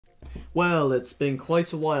Well, it's been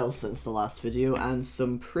quite a while since the last video, and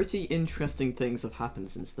some pretty interesting things have happened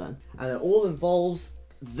since then. And it all involves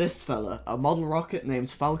this fella, a model rocket named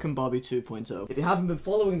Falcon Bobby 2.0. If you haven't been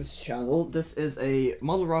following this channel, this is a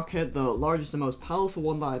model rocket, the largest and most powerful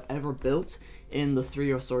one that I've ever built in the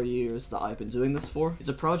 3 or so years that I've been doing this for. It's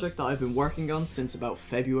a project that I've been working on since about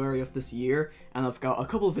February of this year, and I've got a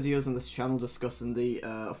couple of videos on this channel discussing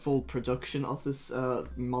the full production of this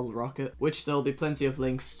model rocket, which there'll be plenty of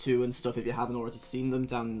links to and stuff if you haven't already seen them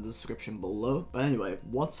down in the description below. But anyway,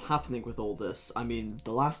 what's happening with all this? I mean,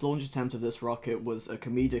 the last launch attempt of this rocket was a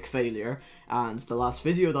comedic failure, and the last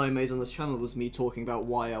video that I made on this channel was me talking about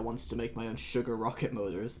why I wanted to make my own sugar rocket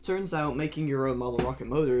motors. Turns out making your own model rocket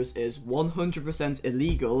motors is 100%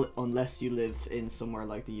 illegal unless you live in somewhere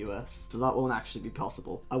like the US, so that won't actually be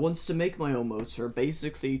possible. I wanted to make my own motor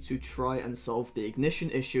basically to try and solve the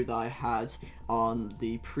ignition issue that I had on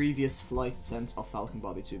the previous flight attempt of Falcon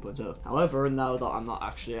Bobby 2.0. However, now that I'm not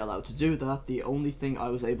actually allowed to do that, the only thing I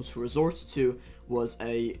was able to resort to was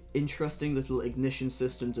a interesting little ignition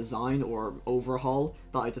system design or overhaul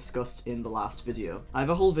that I discussed in the last video. I have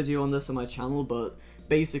a whole video on this on my channel, but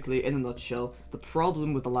basically, in a nutshell, the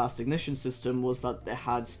problem with the last ignition system was that it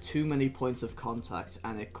had too many points of contact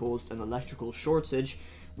and it caused an electrical shortage,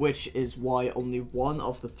 which is why only one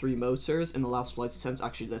of the 3 motors in the last flight attempt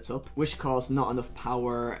actually lit up, which caused not enough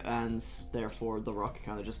power, and therefore the rocket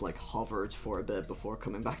kind of just like hovered for a bit before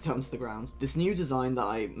coming back down to the ground. This new design that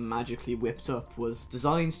I magically whipped up was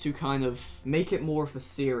designed to kind of make it more of a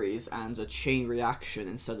series and a chain reaction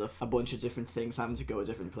instead of a bunch of different things having to go to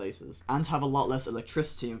different places, and have a lot less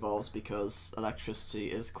electricity involved because electricity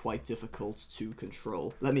is quite difficult to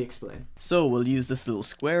control. Let me explain. So we'll use this little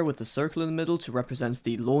square with the circle in the middle to represent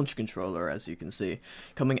the launch controller, as you can see.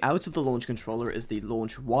 Coming out of the launch controller is the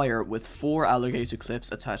launch wire with 4 alligator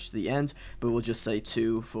clips attached to the end, but we'll just say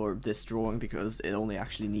 2 for this drawing because it only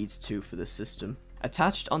actually needs 2 for this system.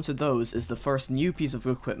 Attached onto those is the first new piece of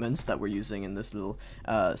equipment that we're using in this little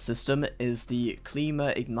system, is the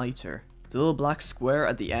Klima igniter. The little black square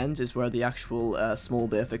at the end is where the actual small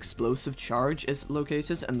bit of explosive charge is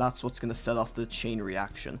located, and that's what's going to set off the chain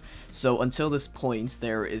reaction. So until this point,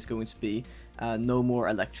 there is going to be no more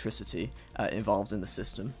electricity involved in the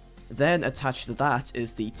system. Then attached to that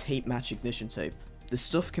is the tape match ignition tape. This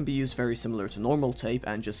stuff can be used very similar to normal tape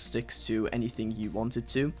and just sticks to anything you want it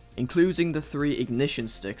to, including the 3 ignition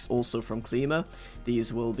sticks also from Klima.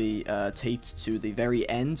 These will be taped to the very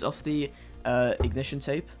end of the ignition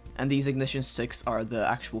tape. And these ignition sticks are the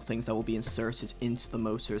actual things that will be inserted into the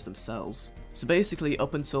motors themselves. So basically,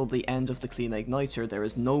 up until the end of the Klima igniter, there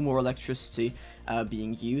is no more electricity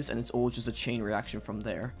being used, and it's all just a chain reaction from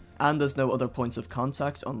there. And there's no other points of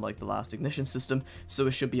contact, unlike the last ignition system, so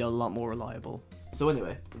it should be a lot more reliable. So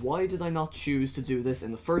anyway, why did I not choose to do this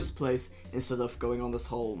in the first place instead of going on this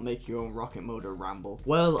whole make your own rocket motor ramble?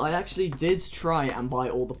 Well, I actually did try and buy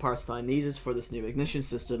all the parts that I needed for this new ignition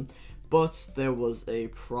system, but there was a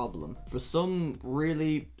problem. For some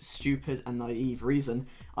really stupid and naive reason,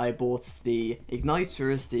 I bought the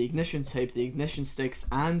igniters, the ignition tape, the ignition sticks,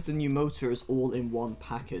 and the new motors all in one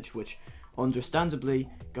package, which understandably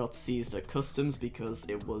got seized at customs because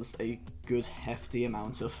it was a good hefty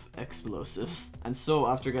amount of explosives. And so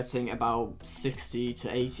after getting about 60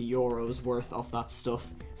 to 80 euros worth of that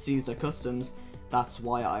stuff seized at customs, that's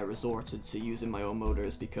why I resorted to using my own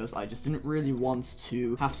motors, because I just didn't really want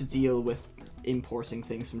to have to deal with importing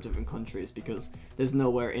things from different countries, because there's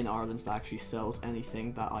nowhere in Ireland that actually sells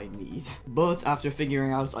anything that I need. But after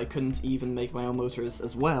figuring out I couldn't even make my own motors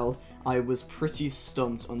as well, I was pretty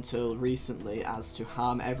stumped until recently as to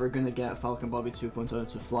how I'm ever gonna get Falcon Bobby 2.0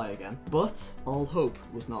 to fly again. But all hope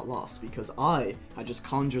was not lost, because I had just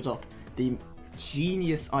conjured up the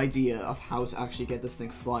genius idea of how to actually get this thing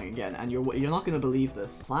flying again, and you're not going to believe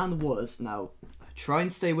this. Plan was, now try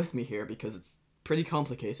and stay with me here because it's pretty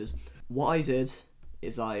complicated. What I did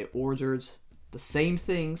is I ordered the same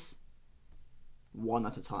things one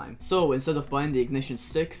at a time. So instead of buying the ignition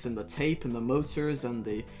sticks and the tape and the motors and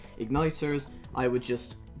the igniters, I would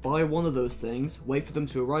just buy one of those things, wait for them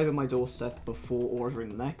to arrive at my doorstep before ordering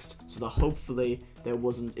the next, so that hopefully it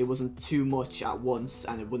wasn't too much at once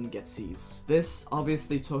and it wouldn't get seized. This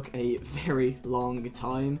obviously took a very long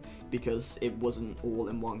time because it wasn't all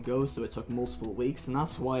in one go, so it took multiple weeks, and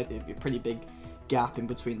that's why there'd be a pretty big gap in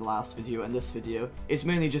between the last video and this video. It's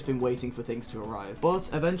mainly just been waiting for things to arrive. But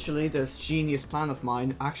eventually this genius plan of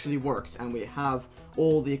mine actually worked, and we have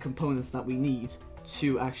all the components that we need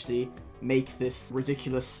to actually make this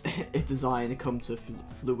ridiculous design come to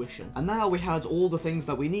fruition. And now we had all the things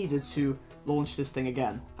that we needed to launch this thing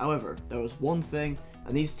again. However, there was one thing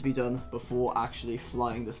that needs to be done before actually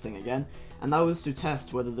flying this thing again, and that was to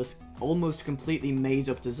test whether this almost completely made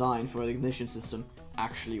up design for an ignition system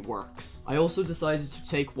actually works. I also decided to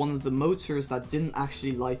take one of the motors that didn't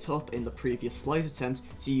actually light up in the previous flight attempt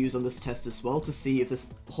to use on this test as well, to see if this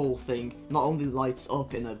whole thing not only lights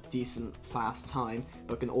up in a decent fast time,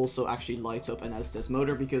 but can also actually light up an Estes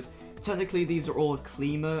motor, because technically these are all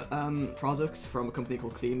Klima products from a company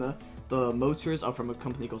called Klima. The motors are from a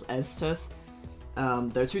company called Estes.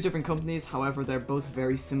 They're two different companies, however they're both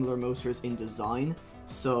very similar motors in design,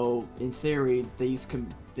 so in theory they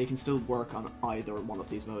can still work on either one of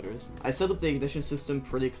these motors. I set up the ignition system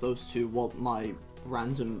pretty close to what my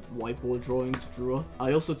random whiteboard drawings drew up.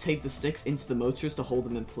 I also taped the sticks into the motors to hold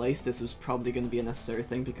them in place. This was probably going to be a necessary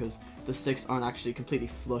thing because the sticks aren't actually completely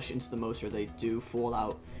flush into the motor, they do fall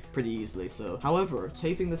out pretty easily. So, however,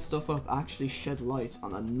 taping this stuff up actually shed light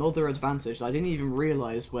on another advantage that I didn't even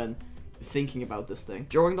realize when thinking about this thing.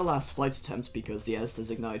 During the last flight attempt, because the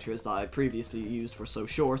Estes igniters that I previously used were so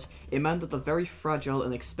short, it meant that the very fragile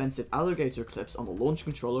and expensive alligator clips on the launch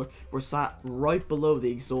controller were sat right below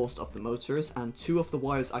the exhaust of the motors, and two of the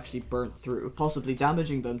wires actually burnt through, possibly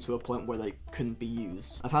damaging them to a point where they couldn't be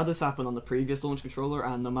used. I've had this happen on the previous launch controller,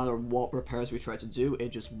 and no matter what repairs we tried to do, it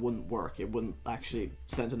just wouldn't work. It wouldn't actually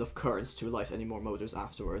send enough current to light any more motors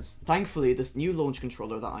afterwards. Thankfully, this new launch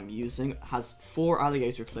controller that I'm using has 4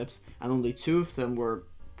 alligator clips, and only 2 of them were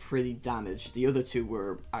pretty damaged. The other 2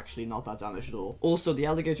 were actually not that damaged at all. Also, the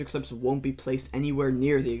alligator clips won't be placed anywhere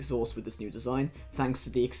near the exhaust with this new design, thanks to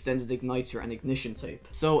the extended igniter and ignition tape.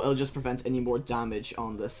 So it'll just prevent any more damage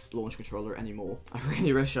on this launch controller anymore. I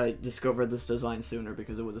really wish I discovered this design sooner,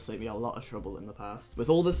 because it would have saved me a lot of trouble in the past. With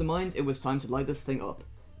all this in mind, it was time to light this thing up,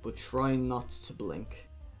 but try not to blink.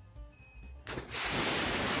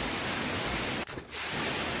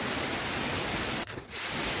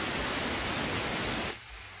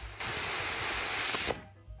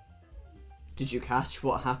 Did you catch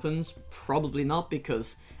what happened? Probably not,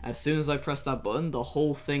 because as soon as I pressed that button, the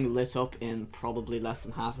whole thing lit up in probably less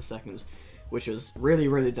than half a second, which is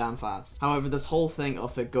really damn fast. However, this whole thing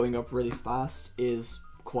of it going up really fast is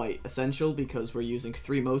quite essential, because we're using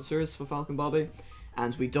 3 motors for Falcon Bobby,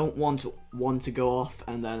 and we don't want one to go off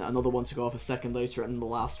and then another one to go off a second later and the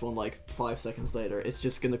last one like 5 seconds later. It's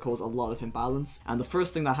just going to cause a lot of imbalance, and the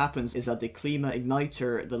first thing that happens is that the Klima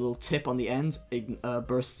igniter, the little tip on the end,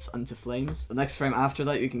 bursts into flames. The next frame after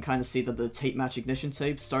that, you can kind of see that the tape match ignition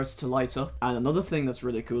tape starts to light up, and another thing that's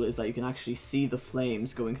really cool is that you can actually see the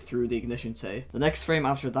flames going through the ignition tape. The next frame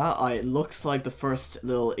after that, it looks like the first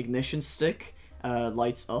little ignition stick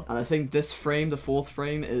lights up, and I think this frame, the 4th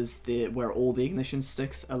frame, is where all the ignition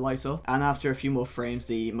sticks light up, and after a few more frames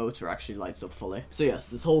the motor actually lights up fully. So yes,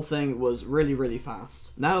 this whole thing was really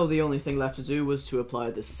fast. Now the only thing left to do was to apply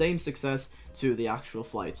the same success to the actual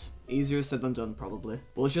flight. Easier said than done, probably.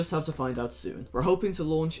 We'll just have to find out soon. We're hoping to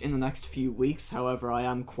launch in the next few weeks, however I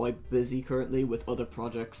am quite busy currently with other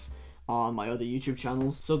projects on my other YouTube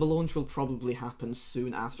channels, so the launch will probably happen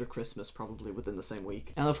soon after Christmas, probably within the same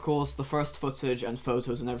week. And of course, the first footage and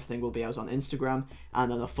photos and everything will be out on Instagram,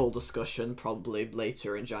 and then a full discussion probably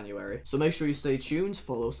later in January. So make sure you stay tuned,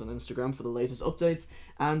 follow us on Instagram for the latest updates,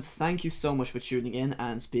 and thank you so much for tuning in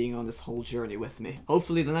and being on this whole journey with me.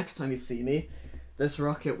 Hopefully the next time you see me, this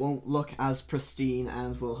rocket won't look as pristine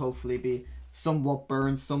and will hopefully be somewhat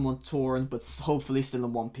burned, somewhat torn, but hopefully still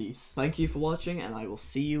in one piece. Thank you for watching, and I will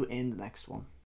see you in the next one.